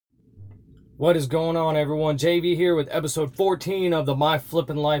What is going on, everyone? JV here with episode 14 of the My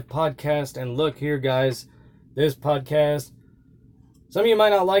Flippin' Life podcast. And look here, guys, this podcast, some of you might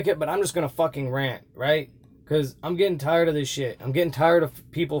not like it, but I'm just gonna fucking rant, right? Because I'm getting tired of this shit. I'm getting tired of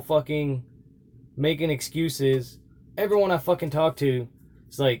people fucking making excuses. Everyone I fucking talk to,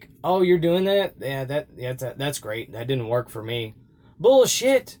 it's like, oh, you're doing that? Yeah, that's great. That didn't work for me.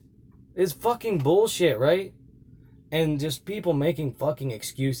 Bullshit. It's fucking bullshit, right? And just people making fucking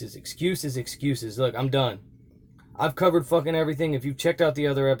excuses. Look, I'm done. I've covered fucking everything. If you've checked out the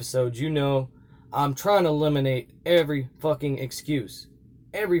other episodes, you know I'm trying to eliminate every fucking excuse.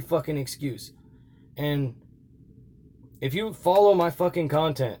 Every fucking excuse. And if you follow my fucking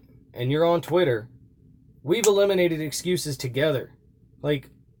content and you're on Twitter, we've eliminated excuses together. Like,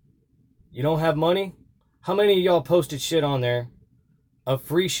 you don't have money? How many of y'all posted shit on there of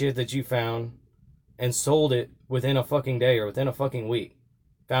free shit that you found and sold it within a fucking day or within a fucking week?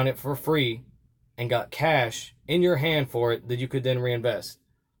 Found it for free and got cash in your hand for it that you could then reinvest.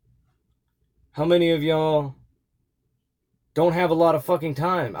 How many of y'all don't have a lot of fucking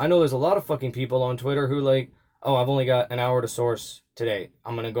time? I know there's a lot of fucking people on Twitter who like, oh, I've only got an hour to source today.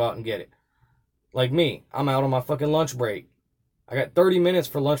 I'm going to go out and get it. Like me, I'm out on my fucking lunch break. I got 30 minutes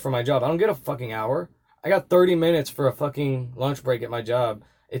for lunch for my job. I don't get a fucking hour. I got 30 minutes for a fucking lunch break at my job.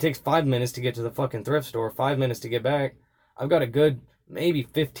 It takes 5 minutes to get to the fucking thrift store, 5 minutes to get back. I've got a good maybe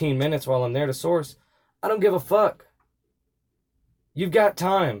 15 minutes while I'm there to source. I don't give a fuck. You've got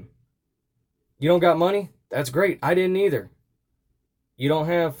time. You don't got money? That's great. I didn't either. You don't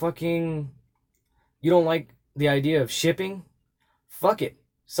have fucking... You don't like the idea of shipping? Fuck it.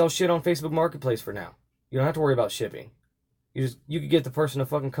 Sell shit on Facebook Marketplace for now. You don't have to worry about shipping. You could get the person to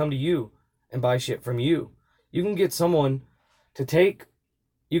fucking come to you and buy shit from you. You can get someone to take...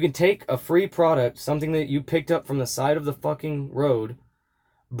 You can take a free product, something that you picked up from the side of the fucking road,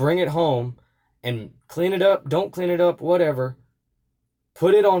 bring it home, and clean it up, don't clean it up, whatever.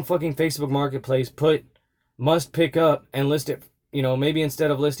 Put it on fucking Facebook Marketplace, put must pick up, and list it, maybe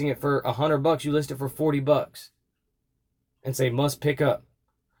instead of listing it for $100, you list it for $40. And say must pick up.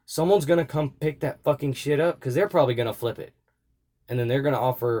 Someone's gonna come pick that fucking shit up, because they're probably gonna flip it. And then they're gonna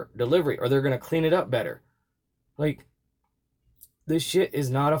offer delivery, or they're gonna clean it up better. Like, this shit is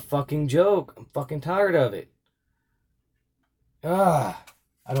not a fucking joke. I'm fucking tired of it. I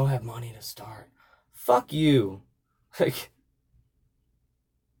don't have money to start. Fuck you. Like,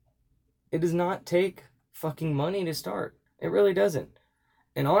 it does not take fucking money to start. It really doesn't.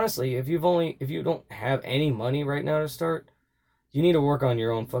 And honestly, if you don't have any money right now to start, you need to work on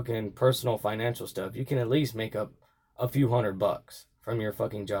your own fucking personal financial stuff. You can at least make up a few $100 from your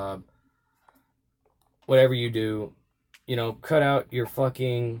fucking job. Whatever you do. Cut out your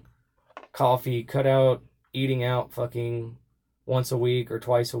fucking coffee, cut out eating out fucking once a week or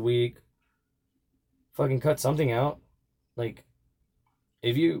twice a week. Fucking cut something out. Like,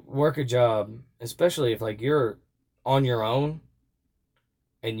 if you work a job, especially if like you're on your own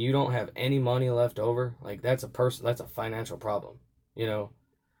and you don't have any money left over, like that's a financial problem,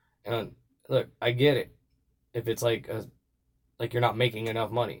 And look, I get it. If it's like you're not making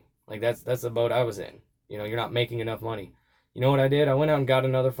enough money. Like that's the boat I was in. You're not making enough money. You know what I did? I went out and got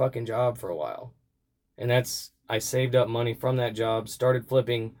another fucking job for a while. And I saved up money from that job, started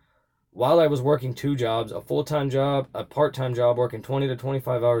flipping while I was working 2 jobs, a full-time job, a part-time job, working 20 to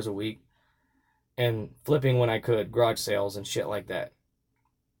 25 hours a week, and flipping when I could, garage sales and shit like that.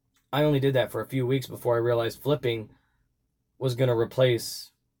 I only did that for a few weeks before I realized flipping was going to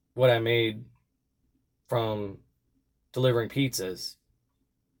replace what I made from delivering pizzas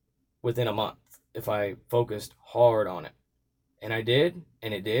within a month if I focused hard on it. And I did,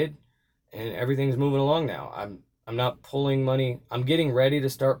 and it did, and everything's moving along now. I'm not pulling money. I'm getting ready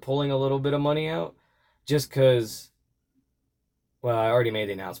to start pulling a little bit of money out just because, well, I already made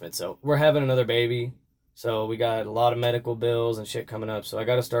the announcement. So we're having another baby. So we got a lot of medical bills and shit coming up. So I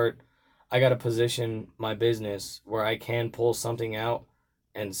got to position my business where I can pull something out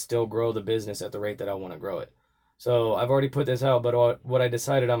and still grow the business at the rate that I want to grow it. So I've already put this out, but what I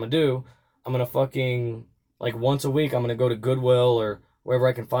decided I'm going to do, I'm going to fucking... Like once a week, I'm going to go to Goodwill or wherever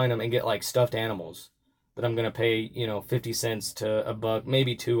I can find them and get like stuffed animals that I'm going to pay, 50 cents to $1,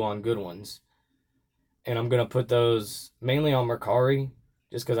 maybe $2 on good ones. And I'm going to put those mainly on Mercari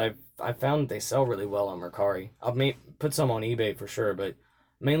just because I found they sell really well on Mercari. I'll put some on eBay for sure, but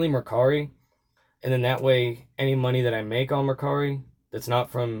mainly Mercari. And then that way, any money that I make on Mercari that's not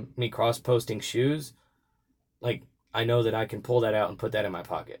from me cross-posting shoes, like I know that I can pull that out and put that in my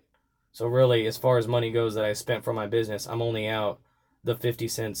pocket. So really, as far as money goes that I spent for my business, I'm only out the 50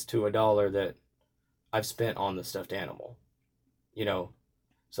 cents to $1 that I've spent on the stuffed animal.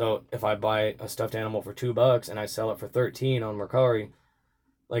 So if I buy a stuffed animal for $2 and I sell it for 13 on Mercari,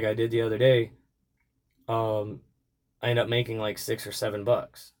 like I did the other day, I end up making like $6 or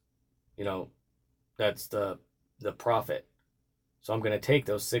 $7. You know, that's the profit. So I'm gonna take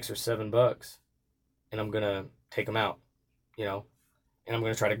those $6 or $7 and I'm gonna take them out, you know, and I'm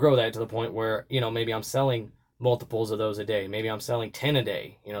gonna try to grow that to the point where, you know, maybe I'm selling multiples of those a day. Maybe I'm selling 10 a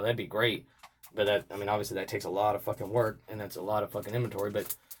day. You know, that'd be great. But that, I mean, obviously that takes a lot of fucking work and that's a lot of fucking inventory.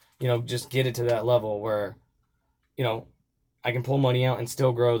 But, you know, just get it to that level where, you know, I can pull money out and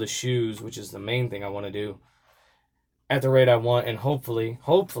still grow the shoes, which is the main thing I want to do, at the rate I want. And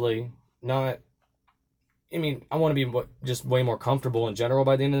hopefully not, I mean, I want to be just way more comfortable in general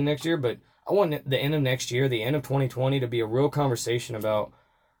by the end of the next year. But I want the end of next year, the end of 2020, to be a real conversation about,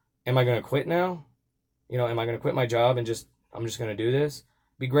 am I going to quit now? You know, am I going to quit my job and I'm just going to do this?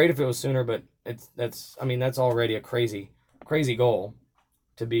 Be great if it was sooner, but that's already a crazy goal,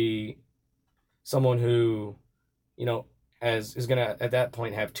 to be someone who, you know, is going to at that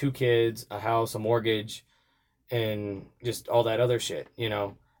point have 2 kids, a house, a mortgage, and just all that other shit. You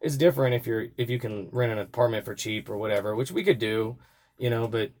know, it's different if you can rent an apartment for cheap or whatever, which we could do, you know,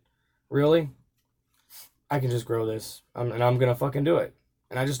 but really, I can just grow this, and I'm going to fucking do it.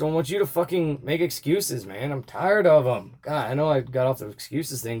 And I just don't want you to fucking make excuses, man. I'm tired of them. God, I know I got off the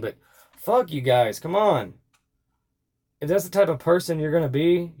excuses thing, but fuck you guys. Come on. If that's the type of person you're going to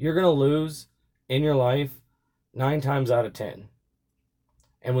be, you're going to lose in your life 9 times out of 10.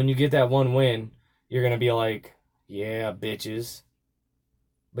 And when you get that one win, you're going to be like, yeah, bitches.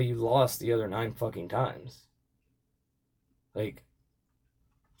 But you lost the other 9 fucking times. Like,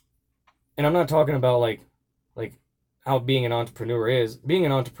 and I'm not talking about like how being an entrepreneur is. Being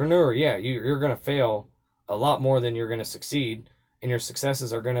an entrepreneur, yeah, you're going to fail a lot more than you're going to succeed, and your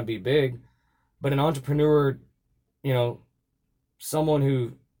successes are going to be big. But an entrepreneur, you know, someone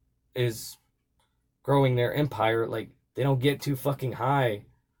who is growing their empire, like, they don't get too fucking high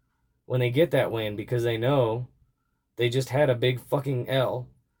when they get that win, because they know they just had a big fucking L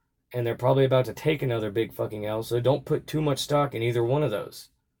and they're probably about to take another big fucking L. So don't put too much stock in either one of those.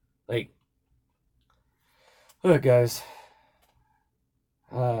 Like, look, guys,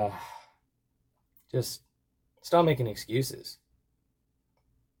 just stop making excuses.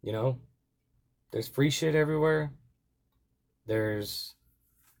 You know, there's free shit everywhere.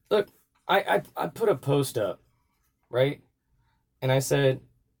 Look, I put a post up, right? And I said,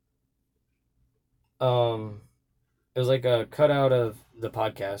 it was like a cutout of the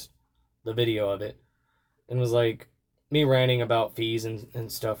podcast, the video of it, and was like me ranting about fees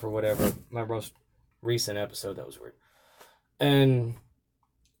and stuff or whatever. My most recent episode, that was weird. And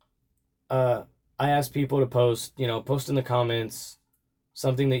I asked people to post in the comments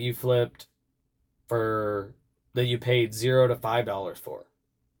something that you flipped for, that you paid $0 to $5 for.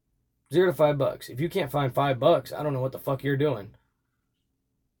 $0 to $5. If you can't find $5, I don't know what the fuck you're doing.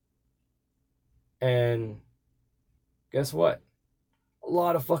 And guess what? A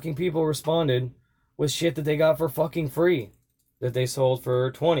lot of fucking people responded with shit that they got for fucking free, that they sold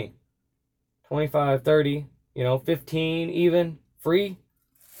for 20, 25, 30, 15 even, free.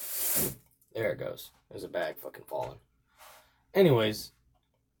 There it goes. There's a bag fucking falling. Anyways,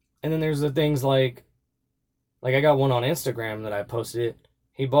 and then there's the things like I got one on Instagram that I posted it.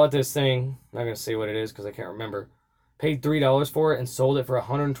 He bought this thing, I'm not going to say what it is because I can't remember, paid $3 for it and sold it for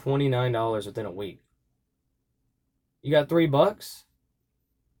 $129 within a week. You got $3?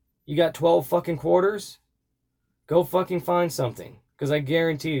 You got 12 fucking quarters? Go fucking find something. Because I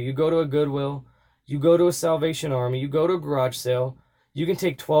guarantee you go to a Goodwill, you go to a Salvation Army, you go to a garage sale, you can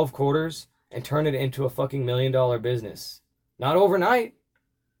take 12 quarters and turn it into a fucking $1 million business. Not overnight.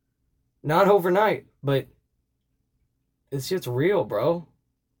 Not overnight, but this shit's real, bro.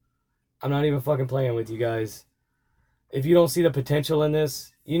 I'm not even fucking playing with you guys. If you don't see the potential in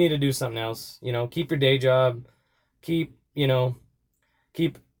this, you need to do something else. Keep your day job. Keep,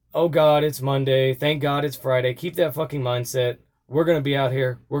 oh God, it's Monday. Thank God it's Friday. Keep that fucking mindset. We're going to be out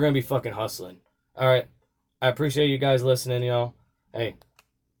here. We're going to be fucking hustling. All right. I appreciate you guys listening, y'all. Hey,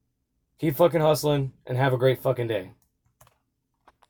 keep fucking hustling and have a great fucking day.